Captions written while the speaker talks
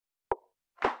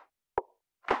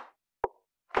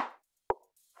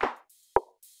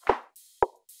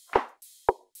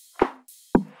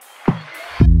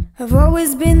I've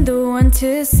always been the one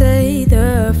to say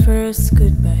the first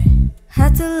goodbye.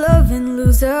 Had to love and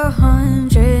lose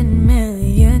 100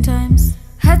 million times.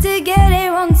 Had to get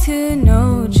it wrong to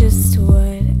know just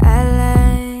what I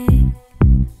like.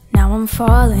 Now I'm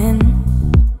falling.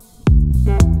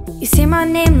 You say my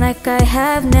name like I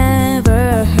have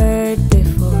never heard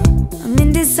before. I'm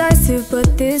indecisive,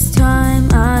 but this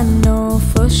time I know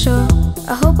for sure.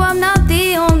 I hope I'm not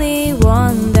the only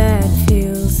one that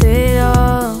feels it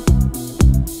all.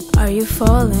 Are you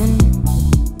falling?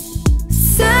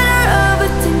 Center of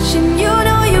attention, you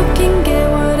know you can get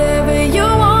whatever you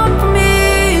want from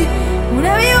me,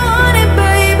 whenever you want it,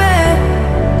 baby.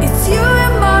 It's you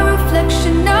and my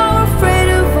reflection, now afraid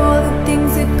of all the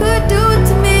things it could do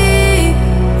to me.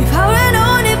 If I would've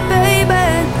known it, baby,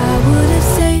 I would've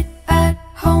stayed at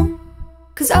home,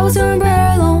 cause I was remember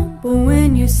alone. But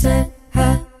when you said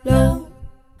hello,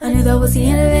 I knew that was the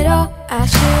end of it all. I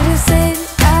should've stayed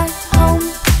at home,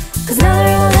 cause now that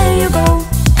I won't let you go.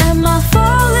 Am I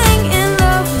falling in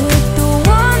love with the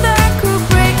one that could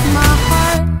break my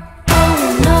heart? Oh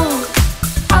no,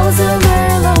 I was never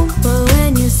alone. But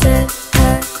when you said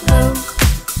hello,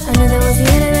 I knew that was the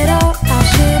end of it all. I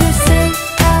should've stayed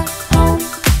at home,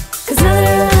 cause now that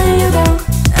I won't let you go.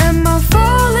 Am I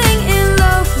falling in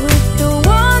love with the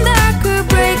one that could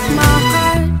break my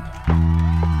heart?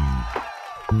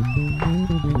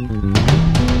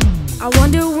 I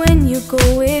wonder when you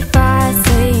go if I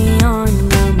say on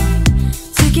your mind.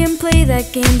 So you can play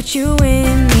that game, but you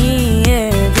win me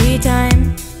every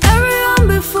time. Everyone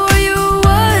before you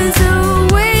was a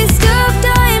waste of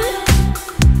time.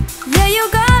 Yeah, you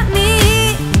got me.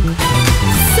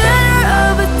 Center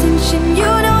of attention,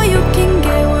 you know you can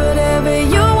get whatever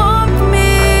you want from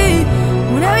me,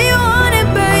 whenever you want it,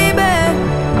 baby.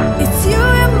 It's you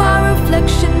and my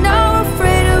reflection, now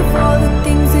afraid of all the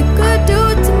things it could do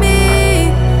to me.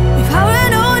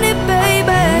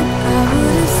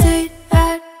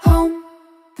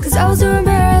 I was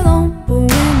remember alone, but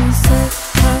when you said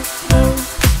hello,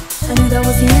 I knew that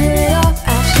was the end of it all.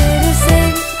 I should've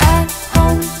stayed at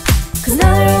home, cause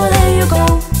now that I won't let you go.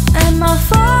 Am I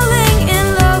falling in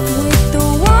love with the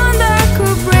one that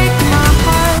could break my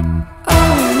heart?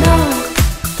 Oh no,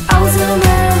 I was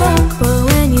remember alone, but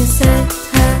when you said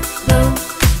hello,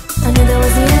 I knew that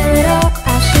was the end of it all.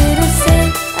 I should've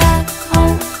stayed at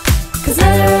home, cause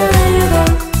now that I won't let you go.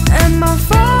 Am I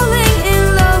falling in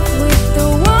love with the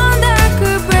one?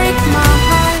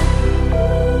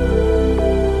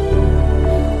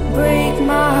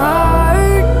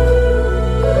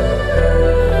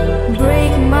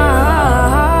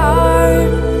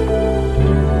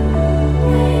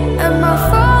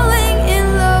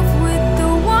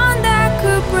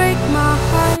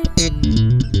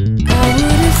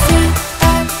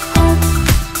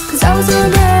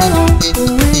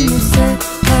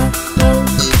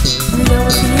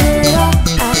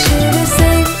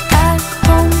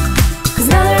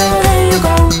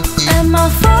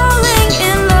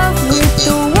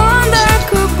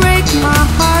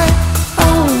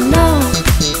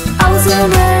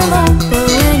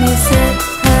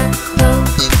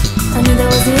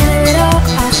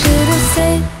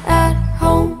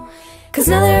 Cause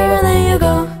now that I won't let you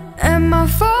go. Am I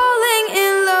falling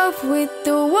in love with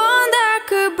the one that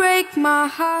could break my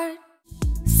heart?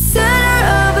 Center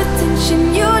of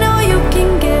attention, you know you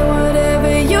can get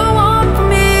whatever you want from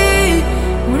me,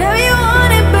 whenever you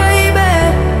want it, baby.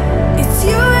 It's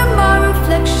you and my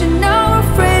reflection, now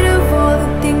afraid of all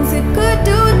the things it could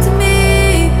do to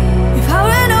me. If I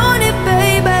would've known it,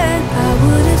 baby, I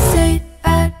would've stayed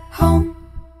at home,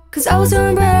 cause I was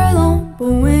remember alone.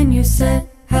 But when you said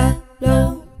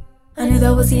hello, I knew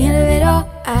that was the end of it all.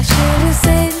 I should've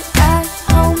stayed at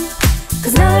home,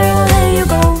 cause now that I won't let you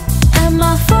go. Am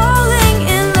I falling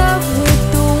in love with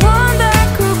the one that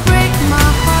could break my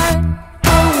heart?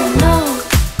 Oh no,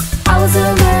 I was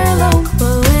never alone.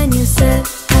 But when you said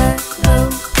hello,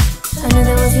 I knew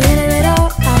that was the end of it all.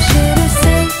 I should've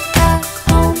stayed at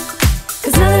home,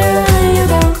 cause now that I won't let you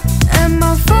go. Am I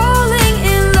falling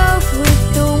in love with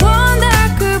the one that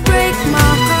could break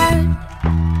my heart?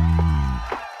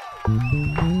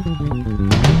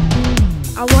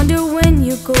 I wonder when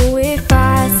you go if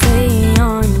I say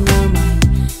on your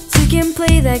mind. So you can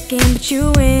play that game, but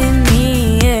you win